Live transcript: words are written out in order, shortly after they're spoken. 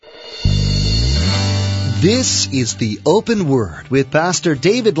This is the Open Word with Pastor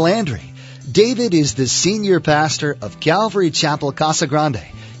David Landry. David is the senior pastor of Calvary Chapel, Casa Grande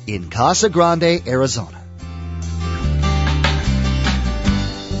in Casa Grande, Arizona.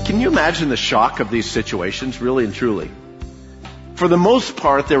 Can you imagine the shock of these situations, really and truly? For the most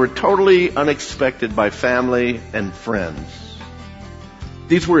part, they were totally unexpected by family and friends.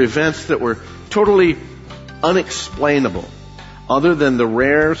 These were events that were totally unexplainable, other than the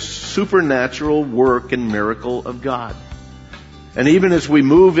rare supernatural work and miracle of God. And even as we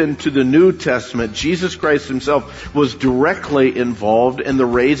move into the New Testament, Jesus Christ himself was directly involved in the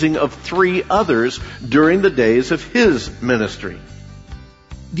raising of 3 others during the days of his ministry.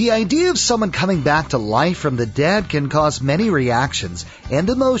 The idea of someone coming back to life from the dead can cause many reactions and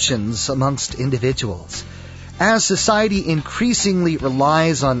emotions amongst individuals. As society increasingly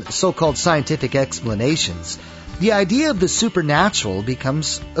relies on so-called scientific explanations, the idea of the supernatural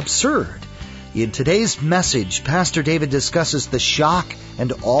becomes absurd. In today's message, Pastor David discusses the shock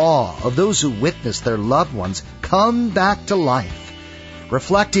and awe of those who witness their loved ones come back to life.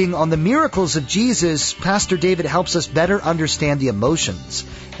 Reflecting on the miracles of Jesus, Pastor David helps us better understand the emotions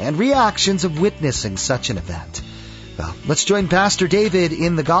and reactions of witnessing such an event. Well, let's join Pastor David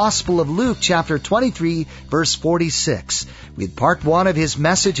in the Gospel of Luke, chapter 23, verse 46, with part 1 of his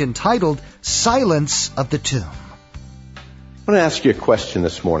message entitled, Silence of the Tomb. I want to ask you a question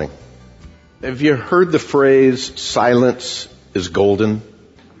this morning. Have you heard the phrase, silence is golden?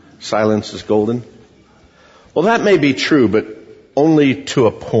 Silence is golden? Well, that may be true, but only to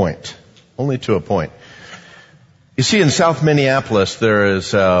a point. Only to a point. You see, in South Minneapolis, there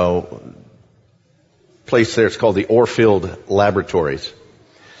is a place there, it's called the Orfield Laboratories.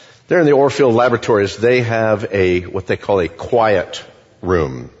 There in the Orfield Laboratories, they have what they call a quiet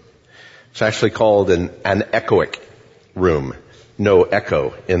room. It's actually called an echoic room. No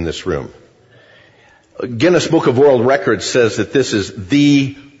echo in this room. Guinness Book of World Records says that this is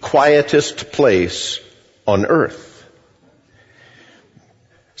the quietest place on earth.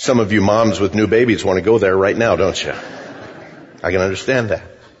 Some of you moms with new babies want to go there right now, don't you? I can understand that.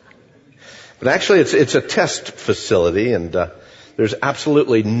 But actually it's a test facility, and there's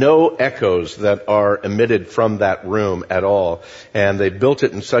absolutely no echoes that are emitted from that room at all. And they built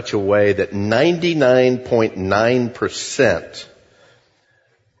it in such a way that 99.9%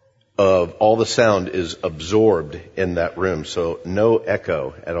 of all the sound is absorbed in that room. So no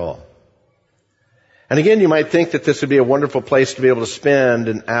echo at all. And again, you might think that this would be a wonderful place to be able to spend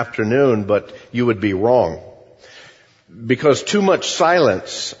an afternoon, but you would be wrong. Because too much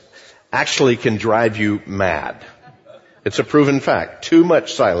silence actually can drive you mad. It's a proven fact. Too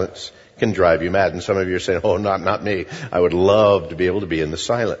much silence can drive you mad. And some of you are saying, oh, not me. I would love to be able to be in the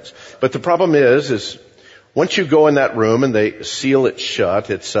silence. But the problem is once you go in that room and they seal it shut,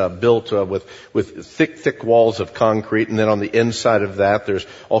 it's built with thick walls of concrete, and then on the inside of that there's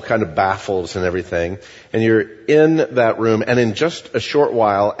all kind of baffles and everything. And you're in that room, and in just a short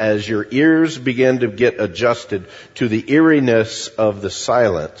while, as your ears begin to get adjusted to the eeriness of the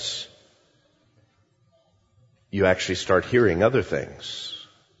silence, you actually start hearing other things.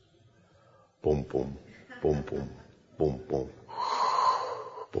 Boom, boom, boom, boom, boom, boom,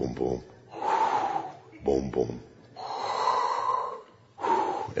 boom, boom. Boom, boom.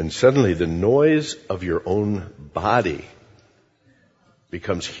 And suddenly the noise of your own body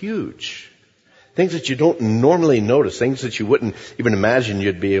becomes huge. Things that you don't normally notice, things that you wouldn't even imagine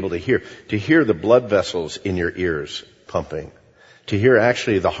you'd be able to hear. To hear the blood vessels in your ears pumping. To hear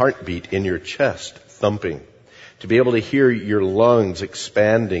actually the heartbeat in your chest thumping. To be able to hear your lungs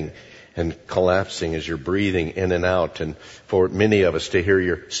expanding and collapsing as you're breathing in and out, and for many of us to hear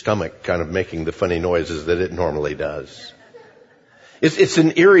your stomach kind of making the funny noises that it normally does. It's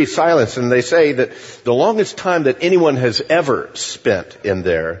an eerie silence, and they say that the longest time that anyone has ever spent in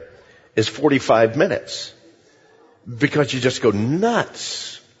there is 45 minutes. Because you just go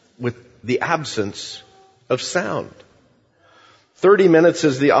nuts with the absence of sound. 30 minutes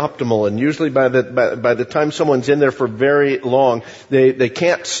is the optimal, and usually by the time someone's in there for very long, they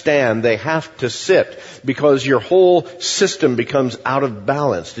can't stand, they have to sit, because your whole system becomes out of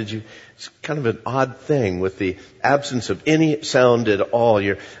balance. It's kind of an odd thing with the absence of any sound at all.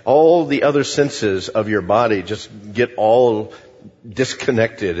 All the other senses of your body just get all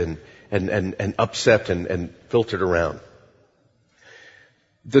disconnected and upset and filtered around.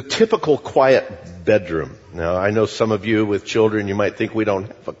 The typical quiet bedroom. Now, I know some of you with children, you might think we don't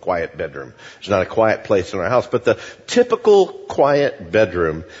have a quiet bedroom. There's not a quiet place in our house. But the typical quiet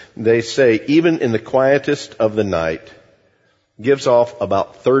bedroom, they say, even in the quietest of the night, gives off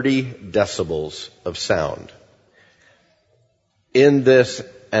about 30 decibels of sound. In this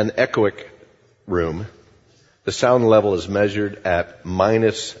anechoic room, The sound level is measured at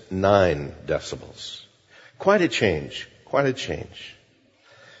 -9 decibels. Quite a change. Quite a change.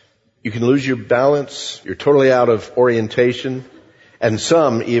 You can lose your balance. You're totally out of orientation. And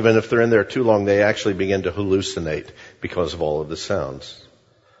some, even if they're in there too long, they actually begin to hallucinate because of all of the sounds.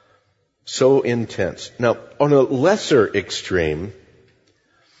 So intense. Now, on a lesser extreme,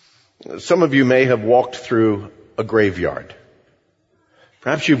 some of you may have walked through a graveyard.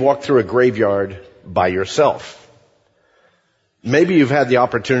 Perhaps you've walked through a graveyard by yourself. Maybe you've had the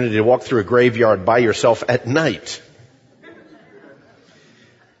opportunity to walk through a graveyard by yourself at night.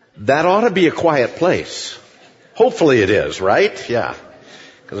 That ought to be a quiet place. Hopefully it is, right? Yeah.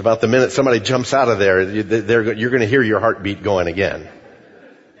 Because about the minute somebody jumps out of there, you're going to hear your heartbeat going again.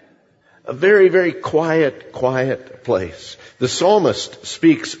 A very, very quiet place. The psalmist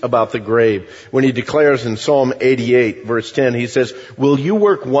speaks about the grave when he declares in Psalm 88, verse 10, he says, "Will you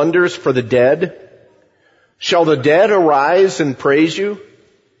work wonders for the dead? Shall the dead arise and praise you?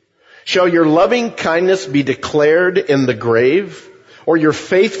 Shall your loving kindness be declared in the grave, or your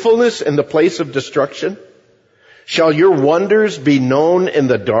faithfulness in the place of destruction? Shall your wonders be known in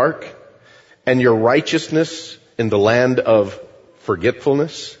the dark, and your righteousness in the land of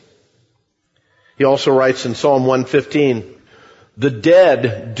forgetfulness?" He also writes in Psalm 115, "The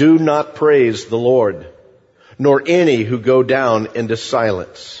dead do not praise the Lord, nor any who go down into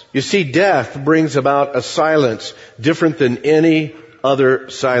silence." You see, death brings about a silence different than any other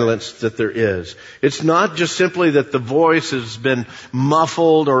silence that there is. It's not just simply that the voice has been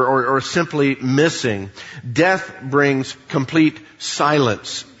muffled or simply missing. Death brings complete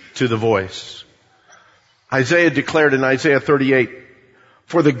silence to the voice. Isaiah declared in Isaiah 38,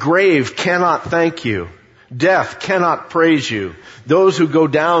 "For the grave cannot thank you. Death cannot praise you. Those who go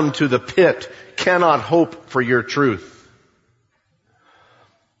down to the pit cannot hope for your truth."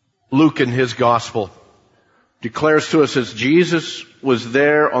 Luke in his gospel declares to us as Jesus was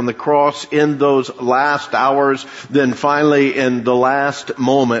there on the cross in those last hours, then finally in the last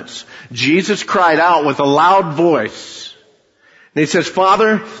moments, Jesus cried out with a loud voice. And he says,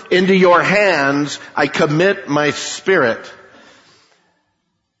 "Father, into your hands I commit my spirit."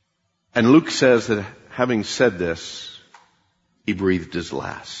 And Luke says that having said this, he breathed his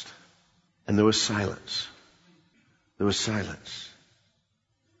last. And there was silence. There was silence.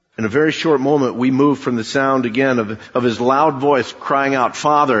 In a very short moment, we move from the sound again of his loud voice crying out,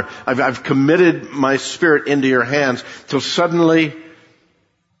 "Father, I've committed my spirit into your hands," till suddenly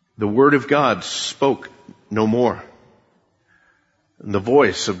the word of God spoke no more. And the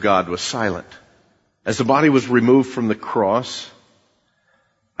voice of God was silent. As the body was removed from the cross,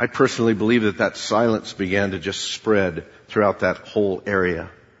 I personally believe that silence began to just spread throughout that whole area.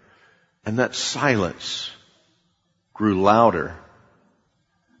 And that silence grew louder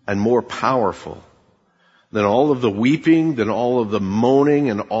and more powerful than all of the weeping, than all of the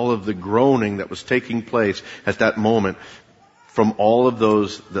moaning, and all of the groaning that was taking place at that moment from all of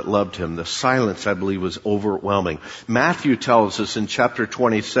those that loved him. The silence, I believe, was overwhelming. Matthew tells us in chapter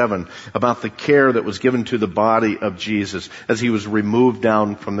 27 about the care that was given to the body of Jesus as he was removed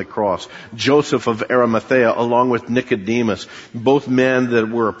down from the cross. Joseph of Arimathea, along with Nicodemus, both men that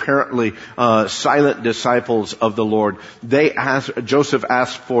were apparently silent disciples of the Lord, Joseph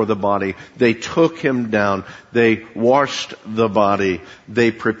asked for the body. They took him down. They washed the body.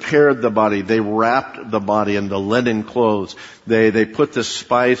 They prepared the body. They wrapped the body in the linen clothes. They put the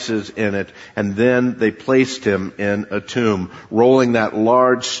spices in it, and then they placed him in a tomb, rolling that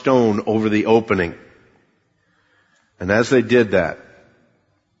large stone over the opening. And as they did that,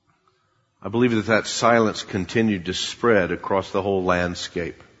 I believe that silence continued to spread across the whole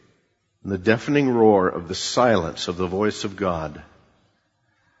landscape. And the deafening roar of the silence of the voice of God,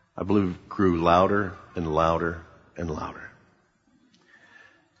 I believe, grew louder and louder and louder.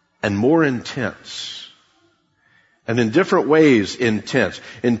 And more intense. And in different ways, intense.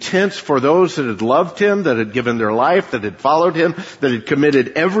 Intense for those that had loved him, that had given their life, that had followed him, that had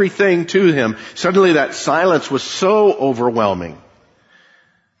committed everything to him. Suddenly that silence was so overwhelming.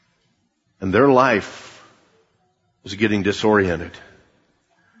 And their life was getting disoriented.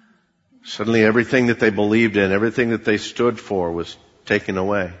 Suddenly everything that they believed in, everything that they stood for was taken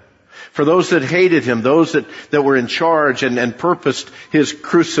away. For those that hated him, those that were in charge and purposed his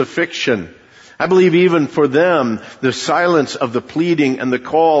crucifixion, I believe even for them, the silence of the pleading and the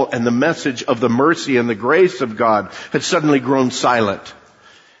call and the message of the mercy and the grace of God had suddenly grown silent.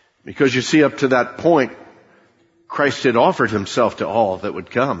 Because you see, up to that point, Christ had offered himself to all that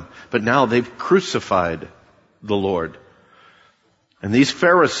would come. But now they've crucified the Lord. And these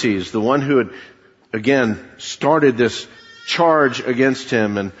Pharisees, the one who had, again, started this charge against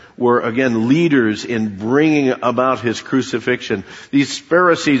him and were again leaders in bringing about his crucifixion. These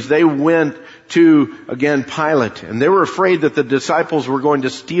Pharisees, they went to, again, Pilate, and they were afraid that the disciples were going to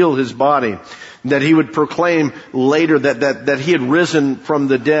steal his body, that he would proclaim later that he had risen from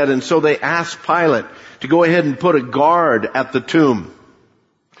the dead. And so they asked Pilate to go ahead and put a guard at the tomb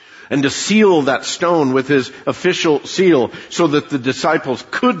and to seal that stone with his official seal so that the disciples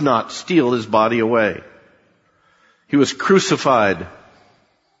could not steal his body away. He was crucified,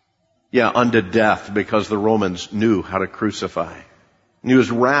 unto death, because the Romans knew how to crucify. And he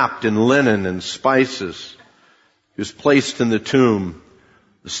was wrapped in linen and spices. He was placed in the tomb.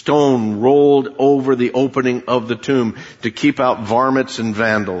 The stone rolled over the opening of the tomb to keep out varmints and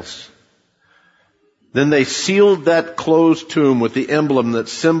vandals. Then they sealed that closed tomb with the emblem that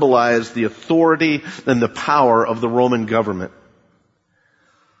symbolized the authority and the power of the Roman government.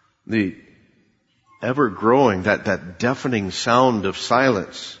 The ever-growing, that deafening sound of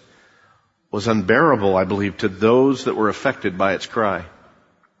silence was unbearable, I believe, to those that were affected by its cry.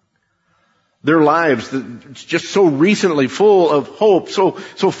 Their lives, just so recently full of hope, so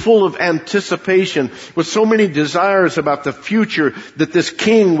full of anticipation, with so many desires about the future that this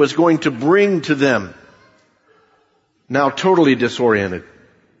king was going to bring to them, now totally disoriented.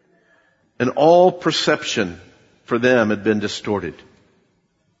 And all perception for them had been distorted.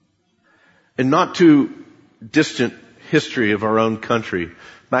 In not too distant history of our own country,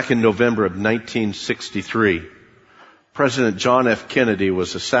 back in November of 1963, President John F. Kennedy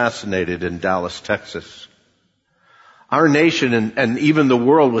was assassinated in Dallas, Texas. Our nation and even the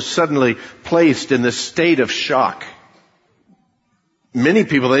world was suddenly placed in this state of shock. Many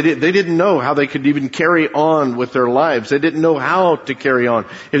people, they didn't know how they could even carry on with their lives. They didn't know how to carry on.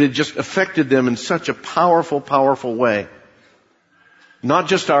 It had just affected them in such a powerful, powerful way. Not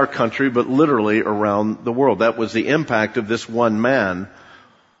just our country, but literally around the world. That was the impact of this one man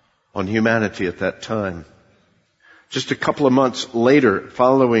on humanity at that time. Just a couple of months later,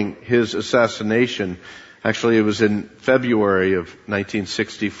 following his assassination, actually it was in February of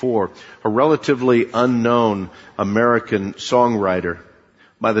 1964, a relatively unknown American songwriter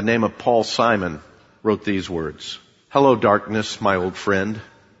by the name of Paul Simon wrote these words. "Hello, darkness, my old friend.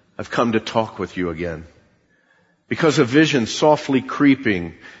 I've come to talk with you again. Because a vision softly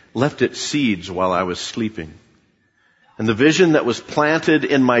creeping left its seeds while I was sleeping. And the vision that was planted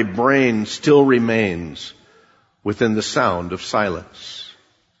in my brain still remains within the sound of silence.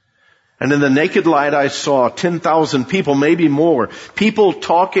 And in the naked light I saw 10,000 people, maybe more. People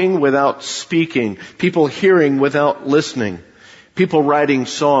talking without speaking. People hearing without listening. People writing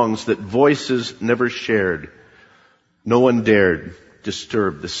songs that voices never shared. No one dared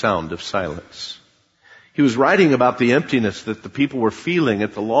disturb the sound of silence." He was writing about the emptiness that the people were feeling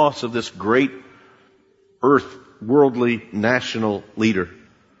at the loss of this great earth, worldly, national leader.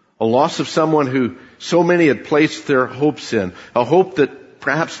 A loss of someone who so many had placed their hopes in. A hope that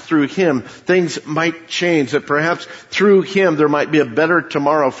perhaps through him things might change. That perhaps through him there might be a better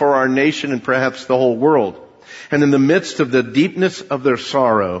tomorrow for our nation and perhaps the whole world. And in the midst of the deepness of their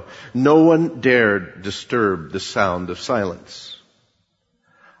sorrow, no one dared disturb the sound of silence.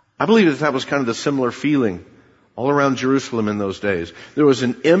 I believe that was kind of the similar feeling all around Jerusalem in those days. There was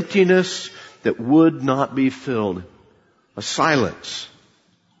an emptiness that would not be filled. A silence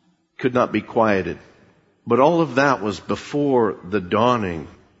could not be quieted. But all of that was before the dawning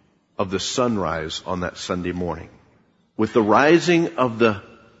of the sunrise on that Sunday morning. With the rising of the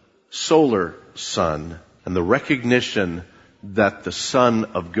solar sun and the recognition that the Son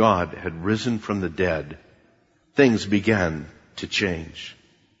of God had risen from the dead, things began to change.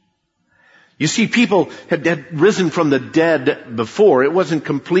 You see, people had risen from the dead before. It wasn't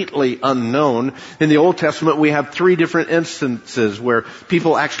completely unknown. In the Old Testament, we have 3 different instances where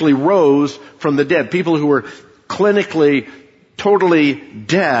people actually rose from the dead. People who were clinically, totally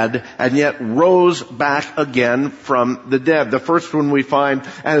dead and yet rose back again from the dead. The first one we find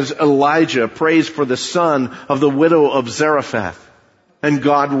as Elijah prays for the son of the widow of Zarephath. And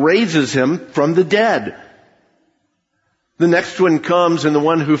God raises him from the dead. The next one comes in the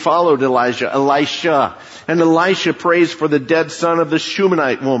one who followed Elijah, Elisha. And Elisha prays for the dead son of the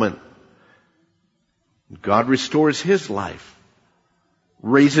Shunammite woman. God restores his life,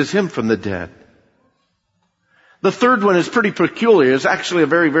 raises him from the dead. The third one is pretty peculiar. It's actually a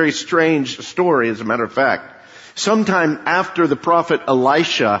very, very strange story, as a matter of fact. Sometime after the prophet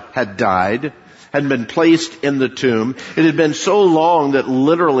Elisha had died, had been placed in the tomb. It had been so long that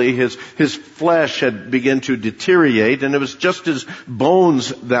literally his flesh had begun to deteriorate, and it was just his bones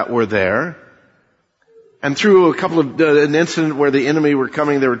that were there. And through an incident where the enemy were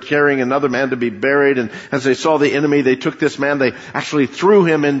coming, they were carrying another man to be buried. And as they saw the enemy, they took this man, they actually threw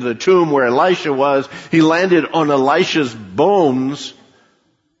him into the tomb where Elisha was. He landed on Elisha's bones,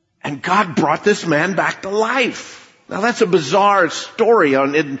 and God brought this man back to life. Now that's a bizarre story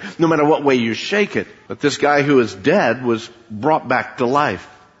on it, no matter what way you shake it. But this guy who is dead was brought back to life.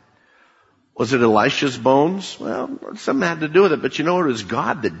 Was it Elisha's bones? Well, something had to do with it, but you know, it was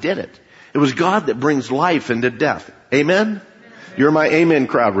God that did it. It was God that brings life into death. Amen? You're my amen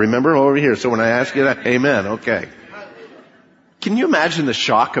crowd. Remember over here. So when I ask you that, amen. Okay. Can you imagine the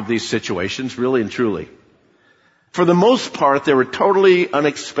shock of these situations, really and truly? For the most part, they were totally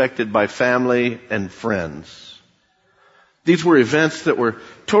unexpected by family and friends. These were events that were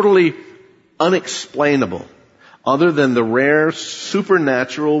totally unexplainable, other than the rare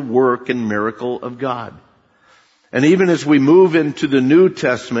supernatural work and miracle of God. And even as we move into the New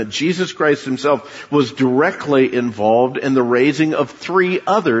Testament, Jesus Christ himself was directly involved in the raising of 3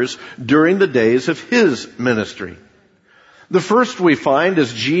 others during the days of his ministry. The first we find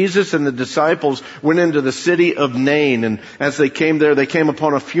is Jesus and the disciples went into the city of Nain, and as they came there, they came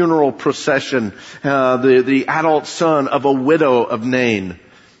upon a funeral procession. The adult son of a widow of Nain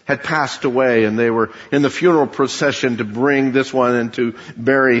had passed away, and they were in the funeral procession to bring this one and to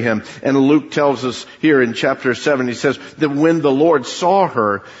bury him. And Luke tells us here in chapter 7, he says that when the Lord saw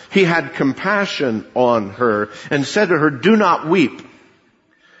her, he had compassion on her and said to her, "Do not weep."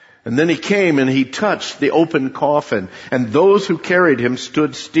 And then he came and he touched the open coffin, and those who carried him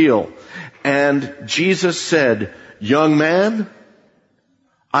stood still. And Jesus said, "Young man,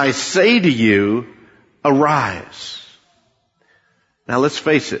 I say to you, arise." Now let's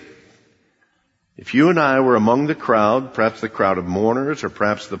face it. If you and I were among the crowd, perhaps the crowd of mourners or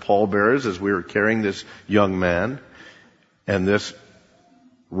perhaps the pallbearers as we were carrying this young man, and this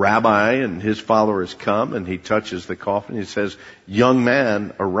rabbi and his followers come and he touches the coffin, he says, "Young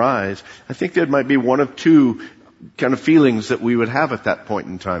man, arise," I think there might be one of 2 kind of feelings that we would have at that point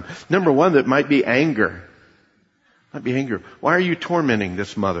in time. Number one, that might be anger. Might be anger. Why are you tormenting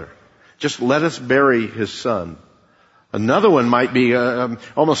this mother? Just let us bury his son. Another one might be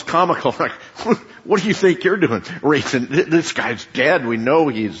almost comical, like, what do you think you're doing? Raising, this guy's dead. We know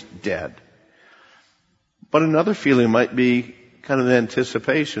he's dead. But another feeling might be kind of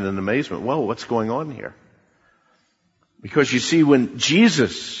anticipation and amazement. Whoa, what's going on here? Because you see, when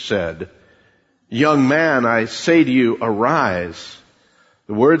Jesus said, "Young man, I say to you, arise,"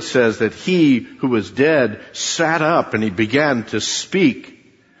 the word says that he who was dead sat up and he began to speak.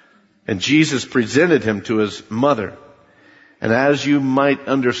 And Jesus presented him to his mother. And as you might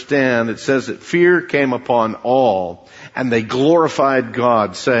understand, it says that fear came upon all, and they glorified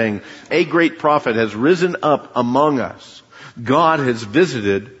God, saying, "A great prophet has risen up among us. God has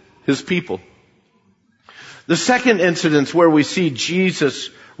visited his people." The second incident where we see Jesus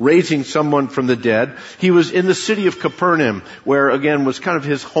raising someone from the dead, he was in the city of Capernaum, where again was kind of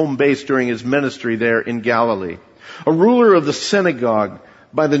his home base during his ministry there in Galilee. A ruler of the synagogue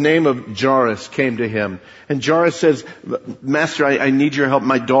by the name of Jairus came to him. And Jairus says, "Master, I need your help.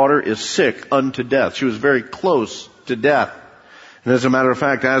 My daughter is sick unto death." She was very close to death. And as a matter of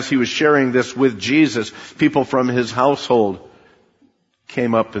fact, as he was sharing this with Jesus, people from his household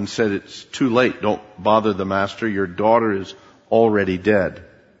came up and said, "It's too late. Don't bother the master. Your daughter is already dead."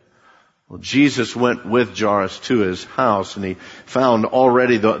 Well, Jesus went with Jairus to his house, and he found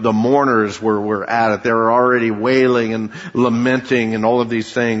already the mourners were at it. They were already wailing and lamenting and all of these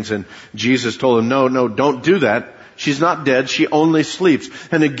things. And Jesus told them, no, don't do that. She's not dead. She only sleeps.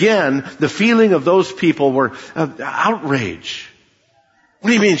 And again, the feeling of those people were outrage.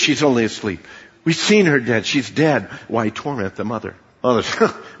 What do you mean she's only asleep? We've seen her dead. She's dead. Why torment the mother? Others,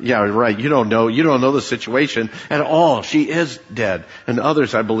 yeah, right. You don't know the situation at all. She is dead. And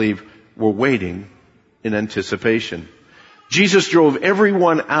others, I believe, were waiting in anticipation. Jesus drove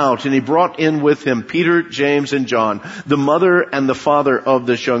everyone out, and he brought in with him Peter, James, and John, the mother and the father of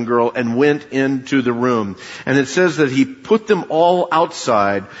this young girl, and went into the room. And it says that he put them all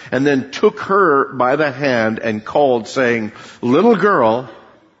outside and then took her by the hand and called, saying, "Little girl,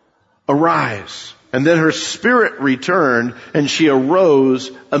 arise." And then her spirit returned, and she arose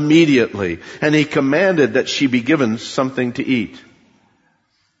immediately. And he commanded that she be given something to eat.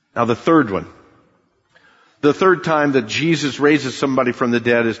 Now the third one. The third time that Jesus raises somebody from the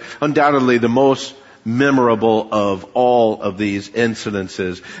dead is undoubtedly the most memorable of all of these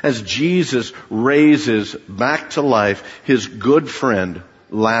incidences, as Jesus raises back to life his good friend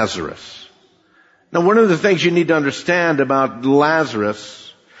Lazarus. Now one of the things you need to understand about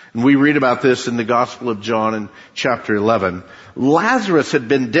Lazarus And we read about this in the Gospel of John in chapter 11. Lazarus had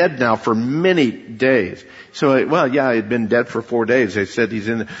been dead now for many days. So, well, yeah, he'd been dead for 4 days. They said he's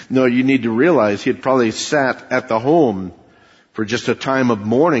in. No, you need to realize he had probably sat at the home for just a time of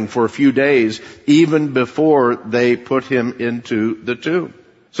mourning for a few days, even before they put him into the tomb.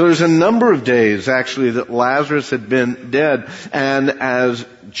 So there's a number of days, actually, that Lazarus had been dead. And as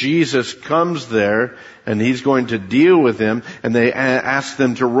Jesus comes there, and he's going to deal with him, and they ask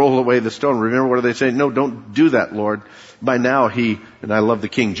them to roll away the stone. Remember, what do they say? No, don't do that, Lord. By now and I love the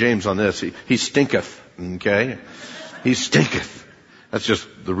King James on this, he stinketh, okay? He stinketh. That's just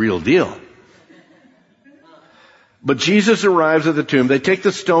the real deal. But Jesus arrives at the tomb. They take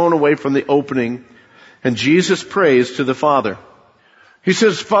the stone away from the opening, and Jesus prays to the Father. He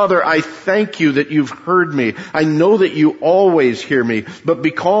says, Father, I thank you that you've heard me. I know that you always hear me. But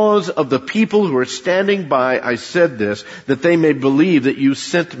because of the people who are standing by, I said this, that they may believe that you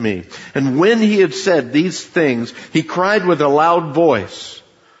sent me. And when he had said these things, he cried with a loud voice,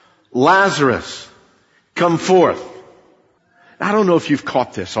 Lazarus, come forth. I don't know if you've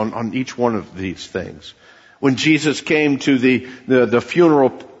caught this on each one of these things. When Jesus came to the funeral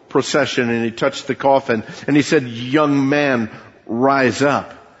procession and he touched the coffin and he said, young man, rise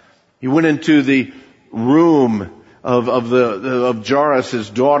up. He went into the room of Jairus'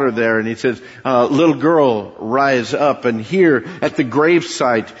 daughter there, and he says, little girl, rise up. And here at the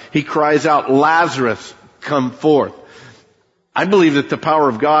gravesite, he cries out, Lazarus, come forth. I believe that the power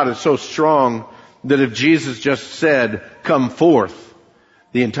of God is so strong that if Jesus just said, come forth,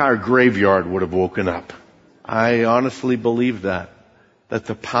 the entire graveyard would have woken up. I honestly believe that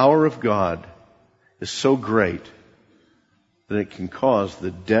the power of God is so great that it can cause the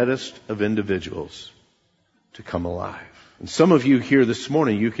deadest of individuals to come alive. And some of you here this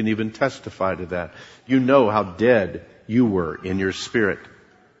morning, you can even testify to that. You know how dead you were in your spirit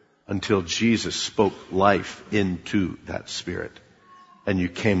until Jesus spoke life into that spirit and you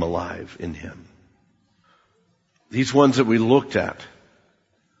came alive in him. These ones that we looked at,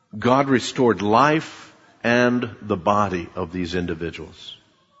 God restored life and the body of these individuals.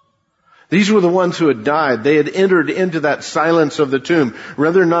 These were the ones who had died. They had entered into that silence of the tomb.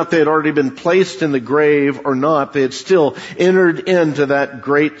 Whether or not they had already been placed in the grave or not, they had still entered into that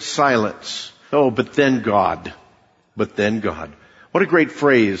great silence. Oh, but then God. But then God. What a great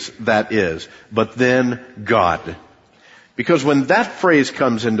phrase that is. But then God. Because when that phrase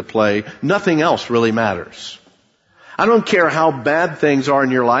comes into play, nothing else really matters. I don't care how bad things are in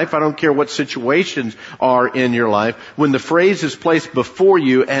your life. I don't care what situations are in your life. When the phrase is placed before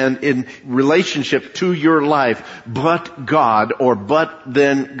you and in relationship to your life, but God or but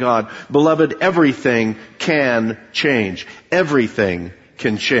then God, beloved, everything can change. Everything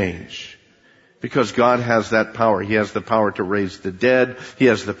can change. Because God has that power. He has the power to raise the dead. He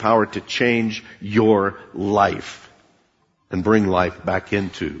has the power to change your life and bring life back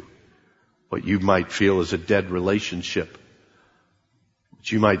into what you might feel is a dead relationship. What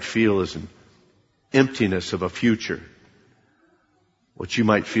you might feel is an emptiness of a future. What you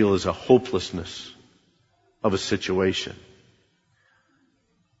might feel is a hopelessness of a situation.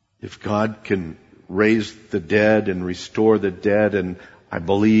 If God can raise the dead and restore the dead, and I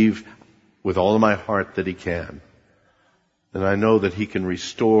believe with all of my heart that he can, then I know that he can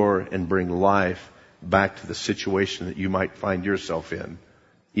restore and bring life back to the situation that you might find yourself in,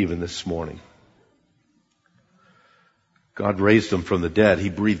 even this morning. God raised them from the dead. He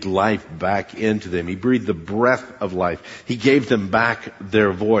breathed life back into them. He breathed the breath of life. He gave them back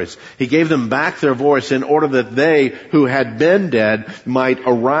their voice. He gave them back their voice in order that they who had been dead might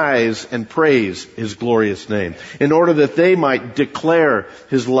arise and praise his glorious name. In order that they might declare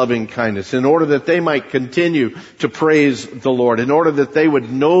his loving kindness. In order that they might continue to praise the Lord. In order that they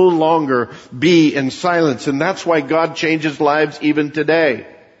would no longer be in silence. And that's why God changes lives even today.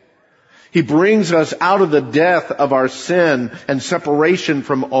 He brings us out of the death of our sin and separation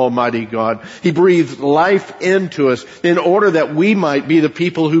from Almighty God. He breathes life into us in order that we might be the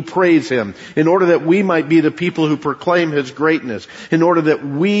people who praise him, in order that we might be the people who proclaim his greatness, in order that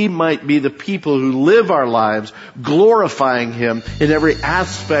we might be the people who live our lives glorifying him in every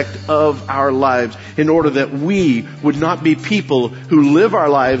aspect of our lives, in order that we would not be people who live our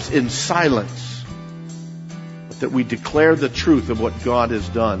lives in silence, but that we declare the truth of what God has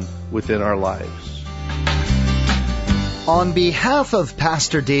done within our lives. On behalf of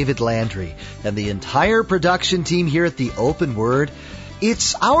Pastor David Landry and the entire production team here at the Open Word,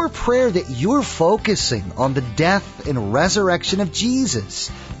 it's our prayer that you're focusing on the death and resurrection of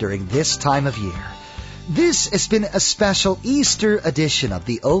Jesus during this time of year. This has been a special Easter edition of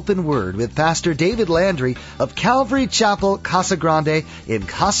the Open Word with Pastor David Landry of Calvary Chapel, Casa Grande in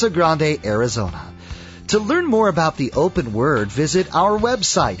Casa Grande, Arizona. To learn more about the Open Word, visit our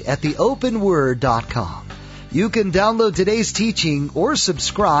website at theopenword.com. You can download today's teaching or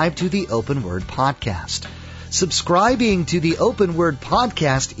subscribe to the Open Word podcast. Subscribing to the Open Word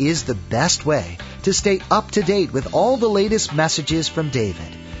podcast is the best way to stay up to date with all the latest messages from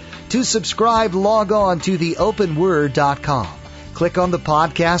David. To subscribe, log on to theopenword.com. Click on the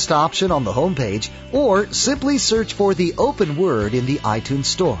podcast option on the homepage or simply search for the Open Word in the iTunes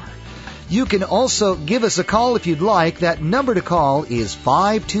Store. You can also give us a call if you'd like. That number to call is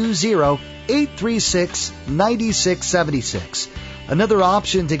 520-836-9676. Another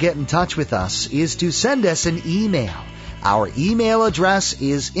option to get in touch with us is to send us an email. Our email address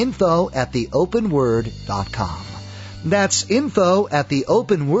is info@theopenword.com. That's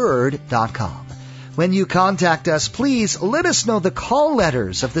info@theopenword.com. When you contact us, please let us know the call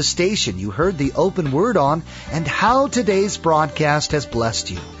letters of the station you heard the Open Word on and how today's broadcast has blessed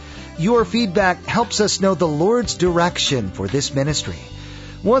you. Your feedback helps us know the Lord's direction for this ministry.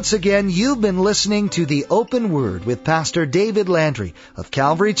 Once again, you've been listening to the Open Word with Pastor David Landry of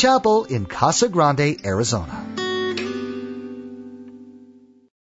Calvary Chapel in Casa Grande, Arizona.